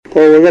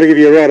Well, we've got to give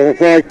you a round of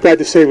applause. Great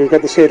to see we've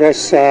got the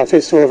Santos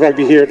Festival of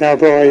Rugby here at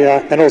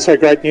Narrabri, and also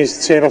great news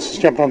that Santos is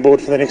jumping on board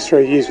for the next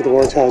 3 years with the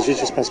Waratahs. You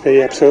just must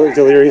be absolutely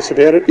delirious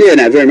about it. Yeah,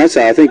 no, very much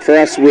so. I think for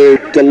us, we're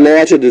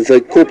delighted that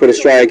the corporate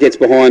Australia gets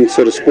behind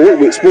sort of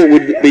sport. Sport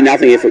would be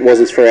nothing if it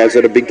wasn't for our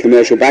sort of big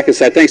commercial backers.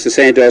 So thanks to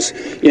Santos,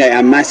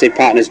 our massive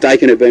partners,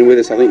 Dakin, have been with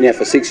us, I think, now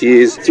for 6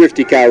 years.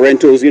 Thrifty Car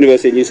Rentals,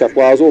 University of New South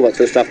Wales, all that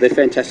sort of stuff. They're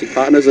fantastic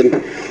partners, and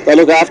they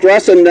look after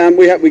us, and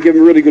we give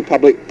them really good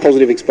public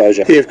positive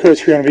exposure. Yeah, of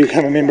course, if you want to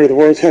become a member of the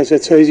Waratahs,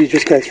 that's easy.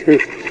 Just go through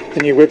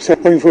the new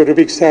website. Looking forward to a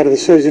big start of the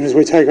season as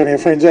we take on our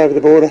friends over the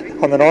border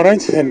on the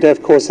 19th, and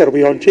of course that'll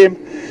be on Gem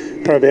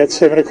from about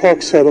 7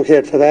 o'clock, so look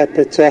out for that.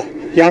 But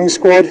young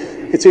squad,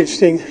 it's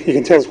interesting. You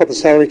can tell us what the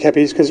salary cap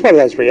is, because it's one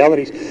of those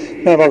realities.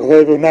 No Michael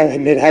Herbert, no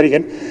Ned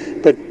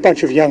Hadigan, but a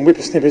bunch of young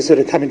whippersnippers that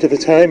are coming to the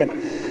team,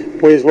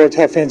 and we as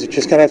Waratah fans are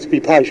just going to have to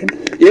be patient.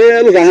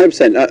 Yeah, look,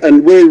 100%.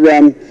 And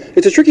we're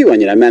it's a tricky one,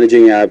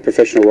 managing a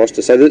professional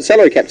roster. So the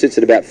salary cap sits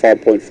at about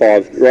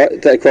 5.5,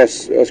 right,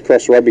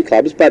 across rugby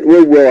clubs, but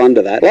we're well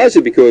under that,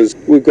 largely because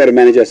we've got to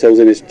manage ourselves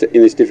in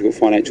this difficult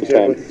financial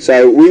time.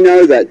 So we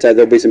know that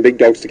there'll be some big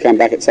dogs to come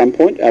back at some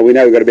point. We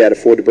know we've got to be able to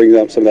afford to bring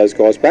some of those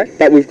guys back,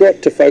 but we've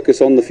got to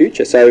focus on the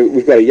future. So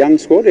we've got a young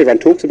squad, everyone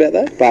talks about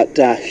that,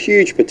 but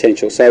huge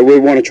potential. So we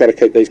want to try to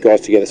keep these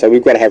guys together. So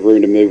we've got to have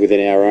room to move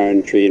within our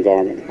own tree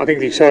environment. I think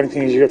the exciting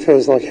thing is you've got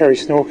fellas like Harry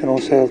Snork and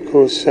also, of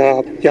course,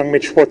 young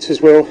Mitch Watts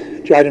as well,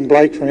 Jaden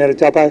Blake from out of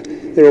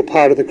Dubbo. They're all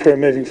part of the crew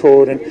moving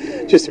forward,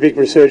 and just a big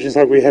resurgence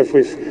like we have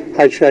with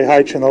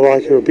HJH and the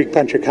like, who are a big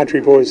bunch of country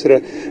boys that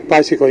are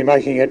basically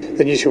making it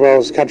the New South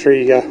Wales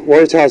country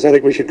Waratahs, I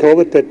think we should call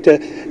it, but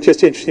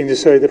just interesting to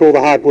see that all the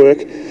hard work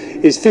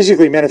is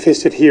physically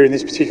manifested here in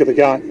this particular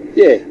game.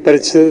 Yeah. But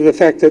it's the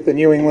fact that the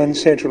New England,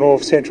 Central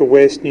North, Central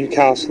West,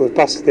 Newcastle have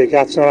busted their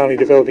guts, not only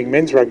developing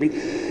men's rugby,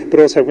 but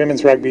also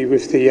women's rugby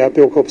with the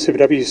Bill Corp Super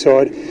W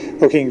side,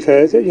 looking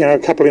for a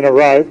couple in a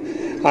row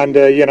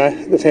under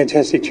the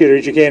fantastic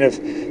tutorage again of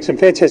some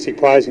fantastic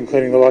players,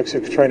 including the likes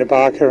of Katrina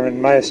Barker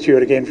and Maya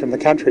Stewart again from the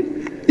country.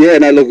 Yeah,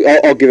 no, look,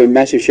 I'll give a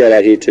massive shout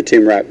out here to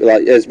Tim Rapp.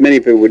 Like, as many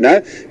people would know,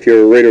 if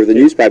you're a reader of the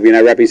newspaper,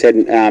 Rappy's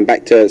heading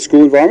back to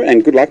school environment,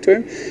 and good luck to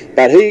him.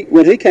 But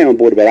when he came on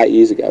board about 8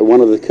 years ago,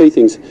 one of the key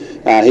things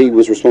he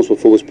was responsible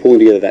for was pulling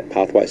together that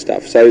pathway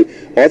stuff. So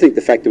I think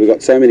the fact that we've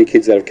got so many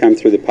kids that have come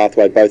through the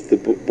pathway, both the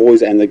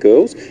boys and the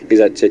girls, is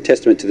a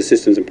testament to the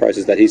systems and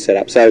process that he's set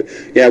up. So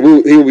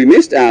he'll be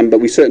missed, but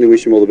we certainly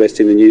wish him all the best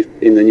in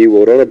the new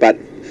world order. But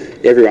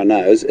everyone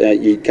knows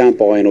you can't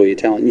buy in all your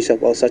talent. New South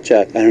Wales is such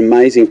an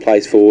amazing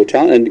place for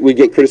talent, and we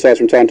get criticised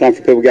from time to time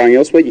for people going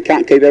elsewhere. You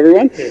can't keep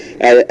everyone,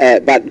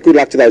 but good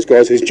luck to those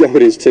guys whose job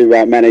it is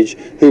to manage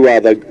who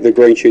are the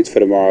green shoots for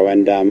tomorrow.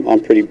 And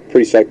I'm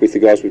pretty stoked with the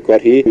guys we've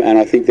got here, and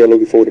I think they're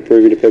looking forward to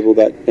proving to people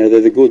that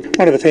they're the good.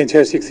 One of the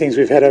fantastic things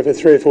we've had over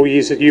 3 or 4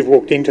 years that you've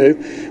walked into,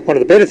 one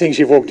of the better things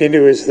you've walked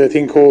into is the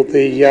thing called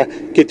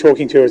the Get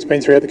Talking Tour. It's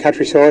been throughout the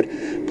countryside.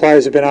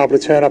 Players have been able to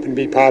turn up and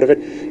be part of it.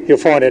 You'll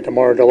find out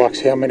tomorrow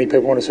Deluxe how many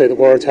people want to see the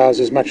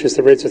Waratahs as much as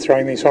the Reds are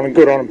throwing things on, and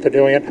good on them for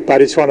doing it.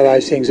 But it's one of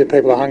those things that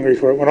people are hungry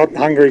for. We're not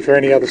hungry for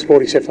any other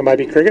sport except for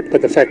maybe cricket,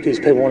 but the fact is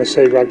people want to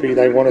see rugby,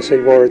 they want to see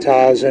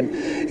Waratahs, and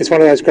it's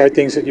one of those great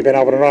things that you've been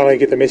able to not only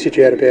get the message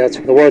out about the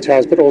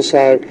Waratahs, but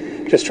also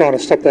just trying to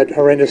stop that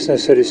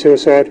horrendousness that is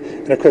suicide.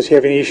 And of course, if you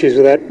have any issues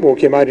with that,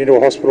 walk your mate into a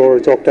hospital or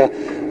a doctor,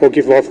 or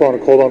give Lifeline a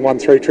call on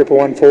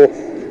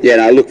 13114. Yeah,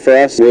 no, look, for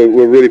us,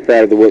 we're really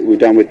proud of the work we've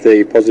done with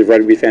the Positive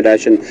Rugby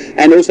Foundation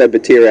and also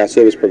Batyr, our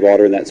service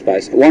provider in that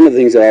space. One of the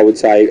things that I would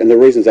say, and the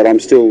reasons that I'm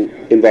still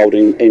involved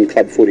in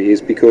club footy, is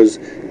because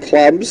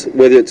clubs,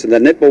 whether it's the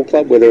netball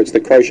club, whether it's the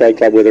crochet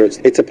club, whether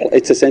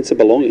it's a sense of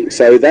belonging.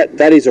 So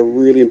that is a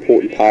really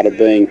important part of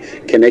being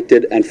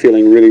connected and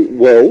feeling really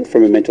well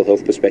from a mental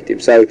health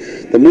perspective. So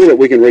the more that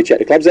we can reach out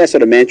to clubs, our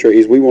sort of mantra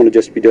is we want to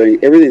just be doing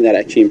everything that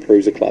actually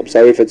improves a club.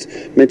 So if it's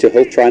mental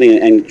health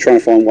training and trying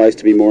to find ways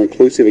to be more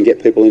inclusive and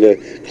get people into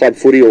club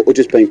footy or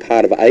just being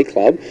part of a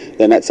club,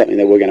 then that's something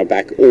that we're going to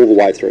back all the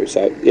way through.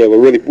 So yeah, we're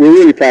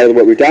really proud of the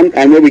work we've done,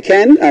 and where we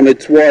can,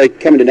 it's why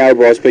coming to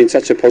Narrabri has been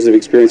such a positive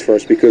experience for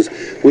us, because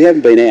we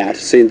haven't been out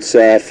since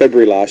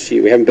February last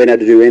year. We haven't been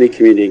able to do any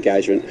community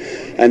engagement,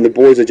 and the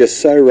boys are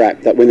just so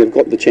rapt that when they've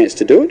got the chance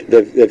to do it,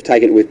 they've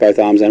taken it with both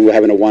arms, and we're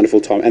having a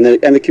wonderful time. And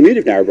the community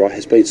of Narrabri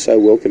has been so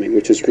welcoming,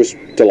 which is just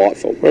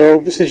delightful.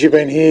 Well, since you've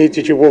been here,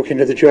 did you walk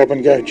into the job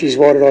and go, geez,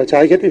 why did I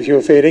take it, if you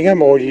were feeding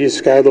them, or did you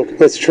just go, look,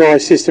 let's try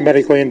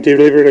systematically and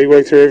deliberately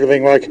work through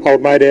everything, like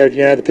old mate out,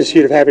 the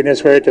Pursuit of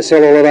Happiness, where you had to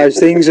sell all of those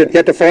things and you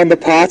had to find the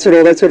parts and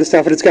all that sort of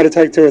stuff, and it's going to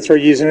take 2 or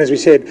 3 years. And as we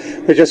said,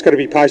 we've just got to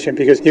be patient,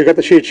 because you've got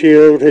the Shoot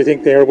Shield, who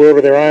think they're a world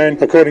of their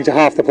own, according to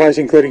half the place,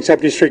 including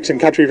sub-districts and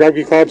country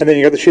rugby clubs, and then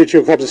you've got got the Shoot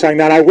Shield clubs are saying,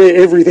 no, we're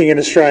everything in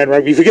Australian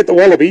rugby. Forget the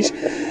Wallabies.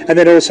 And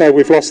then also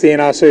we've lost the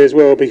NRC as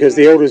well, because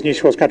the Elders New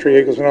South Wales Country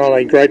Eagles were not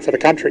only great for the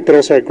country, but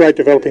also a great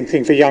developing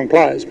thing for young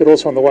players. But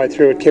also on the way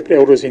through, it kept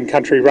Elders in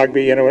country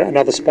rugby and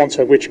another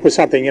sponsor, which was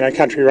something,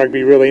 country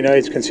rugby really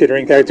needs,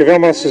 considering their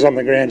development officers on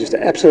the ground just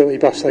absolutely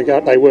bust their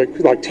gut. They work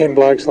like 10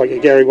 blokes, like your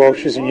Gary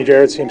Walshes and your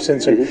Jared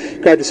Simpsons.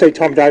 And great to see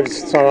Tom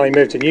Davis not only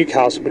moved to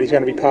Newcastle, but he's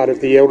going to be part of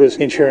the Elders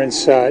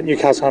Insurance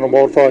Newcastle Hunter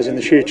Wildfires in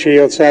the Shoot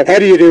Shield. So how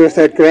do you do with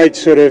that great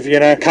sort of,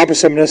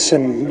 compassomeness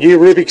and new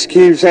Rubik's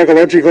Cube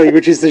psychologically,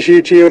 which is the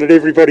Shoot Shield and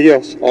everybody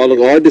else? Oh, look,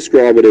 I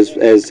describe it as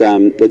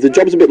the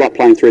job's a bit like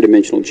playing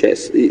three-dimensional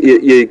chess.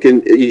 You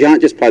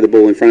can't just play the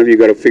ball in front of you. You've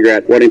got to figure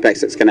out what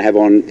impacts it's going to have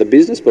on the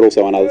business, but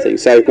also on other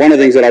things. So one of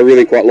the things that I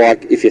really quite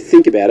like, if you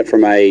think about it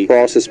from a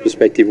crisis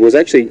perspective, was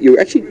you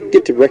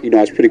get to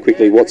recognise pretty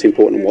quickly what's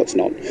important and what's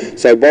not.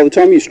 So by the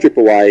time you strip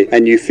away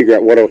and you figure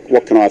out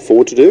what can I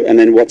afford to do, and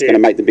then what's going to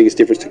make the biggest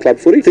difference to club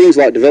footy, things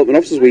like development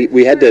officers,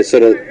 we had to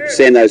sort of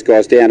sand those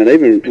guys down and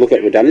even look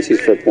at redundancies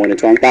for a point in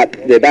time.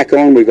 But they're back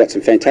on. We've got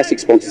some fantastic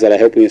sponsors that are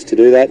helping us to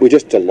do that. We're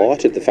just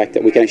delighted the fact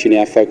that we can actually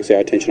now focus our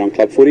attention on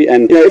club footy.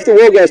 And if the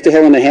world goes to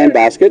hell in a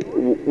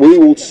handbasket, we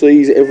will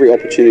seize every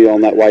opportunity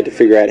on that way to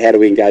figure out how do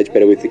we engage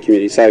better with the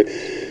community. So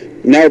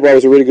Narrabri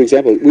was a really good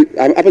example.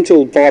 Up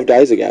until 5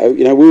 days ago,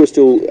 we were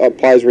still,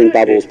 players were in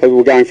bubbles, people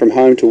were going from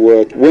home to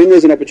work. When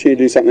there's an opportunity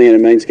to do something and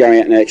it means going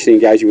out and actually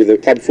engaging with the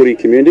club footy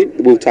community,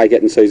 we'll take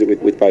it and seize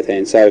it with both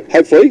hands. So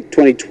hopefully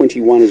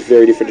 2021 is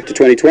very different to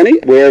 2020.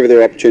 Wherever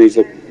there are opportunities,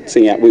 look,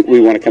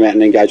 we want to come out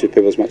and engage with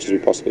people as much as we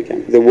possibly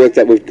can. The work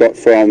that we've got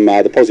from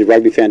the Positive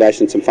Rugby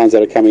Foundation, some funds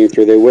that are coming in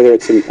through there, whether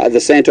it's the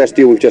Santos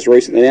deal we've just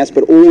recently announced,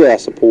 but all our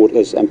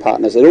supporters and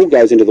partners, it all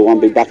goes into the one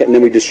big bucket and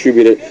then we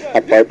distribute it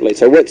appropriately.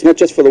 So it's not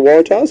just for the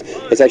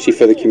Waratahs, it's actually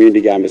for the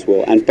community game as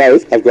well. And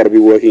both have got to be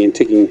working and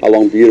ticking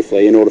along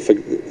beautifully in order for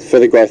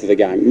the growth of the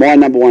game. My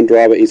number one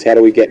driver is how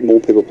do we get more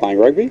people playing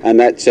rugby, and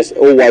that's just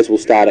always will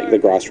start at the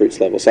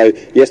grassroots level. So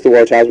yes, the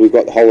Waratahs, we've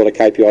got a whole lot of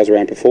KPIs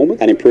around performance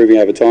and improving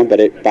over time, but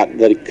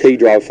the key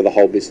driver for the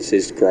whole business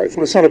is growth.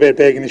 Well, it's not about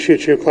bagging the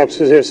Shoot Shield clubs,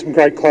 because there are some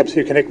great clubs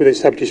who connect with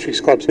these sub-districts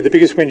clubs. But the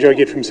biggest whinge I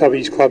get from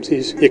subbies clubs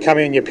is you come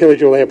in, you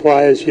pillage all our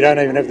players, you don't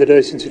even have the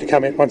decency to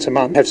come in once a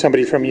month, have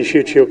somebody from your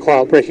Shoot Shield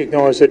club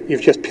recognise that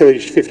you've just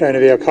pillaged 15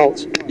 of our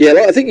colts.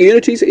 Yeah, I think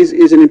unity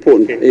is an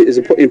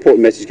important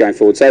message going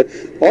forward. So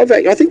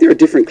I think there are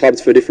different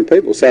clubs for different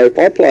people. So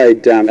I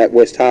played at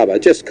West Harbour,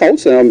 just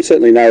colts, and I'm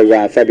certainly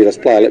no fabulous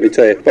player, let me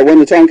tell you. But when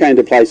the time came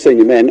to play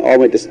senior men, I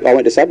went to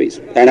subbies,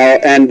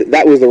 and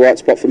that was the right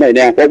spot for me.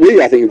 Now, what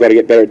I think we've got to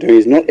get better at doing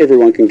is not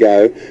everyone can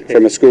go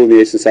from a school in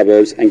the eastern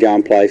suburbs and go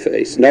and play for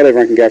East. Not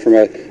everyone can go from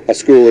a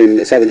school in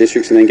the southern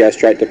districts and then go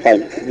straight to play.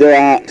 There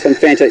are some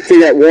fantastic,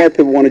 figure out why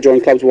people want to join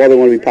clubs, why they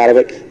want to be part of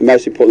it, and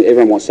most importantly,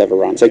 everyone wants to have a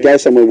run. So go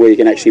somewhere where you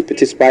can actually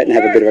participate and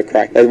have a bit of a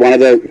crack. One of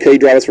the key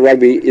drivers for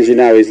rugby, as you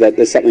know, is that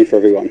there's something for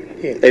everyone,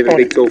 even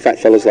big, tall, fat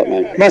fellas like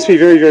me. Must be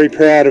very, very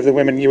proud of the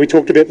women. We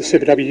talked about the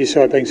Super W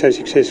side being so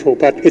successful,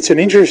 but it's an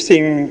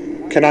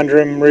interesting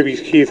conundrum,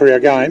 Rubik's Cube for our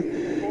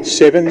game.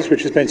 Sevens,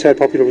 which has been so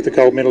popular with the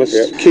gold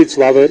medalists. Yep. Kids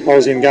love it. I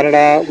was in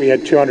Gunnedah. We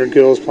had 200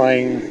 girls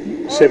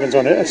playing sevens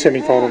on a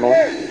semi-final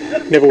night.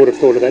 Never would have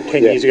thought of that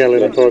 10 years ago,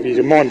 let alone 5 years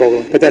ago.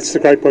 Mind-boggling. But that's the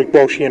great work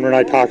Walshy and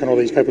Renee Park and all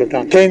these people have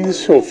done.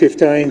 10s or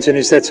 15s, and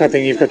is that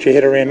something you've got your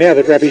head around now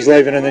that Rappy's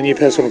leaving and the new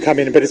person will come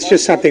in? But it's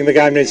just something the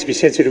game needs to be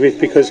sensitive with,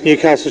 because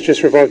Newcastle's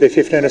just revived their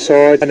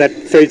 15-a-side, and that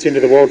feeds into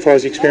the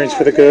Wildfires experience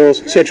for the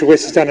girls. Central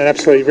West has done an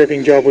absolutely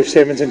ripping job with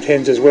 7s and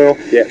 10s as well,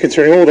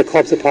 considering all the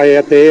clubs that play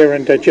out there,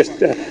 and just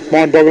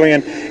mind-boggling.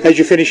 And as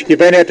you finish, you've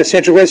been out to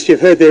Central West,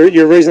 you've heard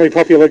you're a reasonably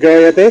popular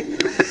guy out there.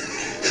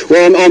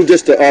 Well,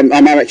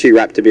 I'm actually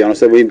wrapped, to be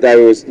honest. There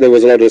was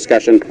a lot of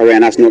discussion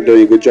around us not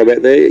doing a good job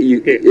out there.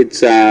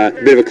 It's a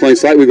bit of a clean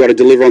slate. We've got to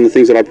deliver on the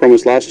things that I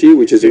promised last year,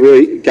 which is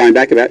really going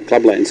back about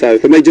clubland. So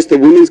for me, just the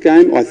women's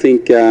game, I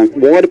think,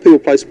 why do people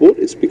play sport?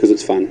 It's because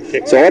it's fun.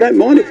 So I don't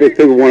mind if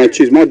people want to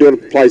choose. My daughter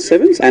plays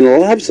 7s and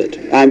loves it.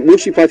 Will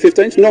she play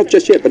 15s? Not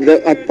just yet, but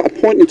a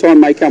point in time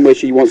may come where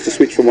she wants to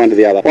switch from one to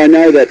the other. I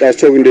know that I was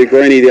talking to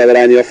Greenie the other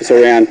day in the office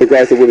around the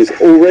growth of women's.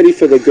 Already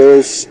for the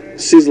girls'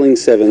 sizzling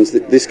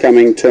 7s, this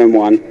coming term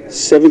 1,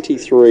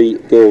 73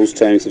 girls'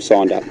 teams have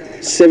signed up.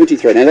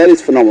 73. Now that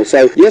is phenomenal.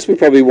 So yes, we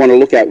probably want to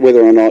look at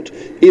whether or not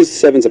is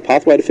 7s a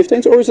pathway to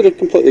 15s, or is it a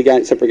completely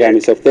separate game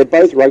itself. They're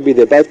both rugby,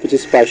 they're both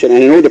participation,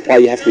 and in order to play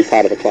you have to be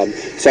part of a club.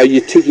 So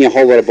you're ticking a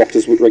whole lot of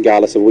boxes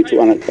regardless of which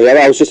one.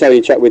 I was just having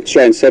a chat with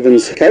Australian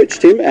 7s coach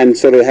Tim, and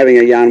sort of having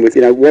a yarn with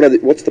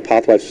what's the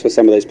pathways for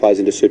some of these players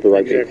into Super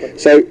Rugby. Exactly.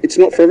 So it's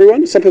not for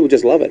everyone. Some people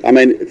just love it. I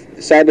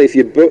mean, sadly, if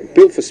you're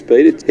built for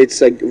speed,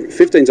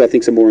 15s I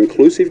think is a more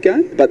inclusive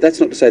game, but that's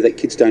not to say that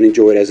kids don't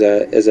enjoy it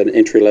as an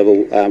entry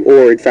level,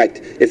 or in fact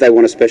impact if they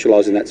want to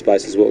specialise in that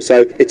space as well.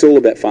 So it's all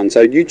about fun.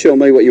 So you tell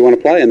me what you want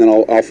to play, and then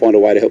I'll find a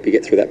way to help you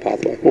get through that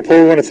pathway. Well,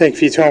 Paul, I want to thank you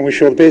for your time.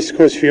 Wish you all the best. Of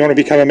course, if you want to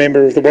become a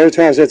member of the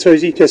Waratahs, that's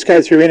easy. Just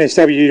go through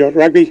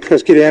NSW.rugby. Of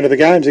course, get down to the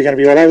games. They're going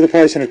to be all over the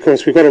place. And, of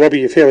course, we've got to lobby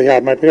you fairly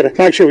hard, mate. We've got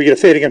to make sure we get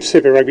a fair dinkum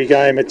Super Rugby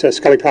game at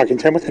Scully Park in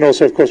Tamworth. And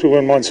also, of course, we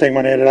wouldn't mind seeing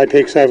one out at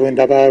Apex Oval in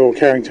Dubbo or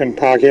Carrington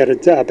Park out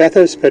at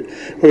Bathurst. But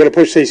we've got to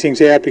push these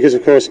things out because,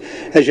 of course,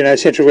 as you know,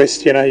 Central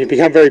West, you know, you've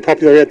become very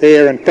popular out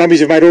there. And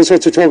Brumbies have made all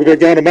sorts of talk about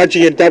going to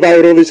Mudgee and Dubbo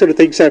and all this sort of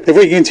thing. So if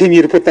we can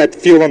continue to put that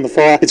fuel on the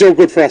fire, it's all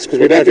good for us because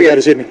we don't have to go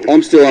to Sydney.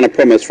 I'm still on a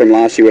promise from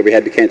last year where we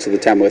had to cancel the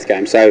Tamworth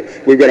game. So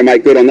we've got to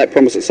make good on that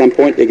promise at some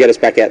point to get us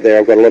back out there.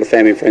 I've got a lot of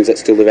family and friends that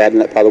still live out in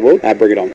that part of the world. Bring it on.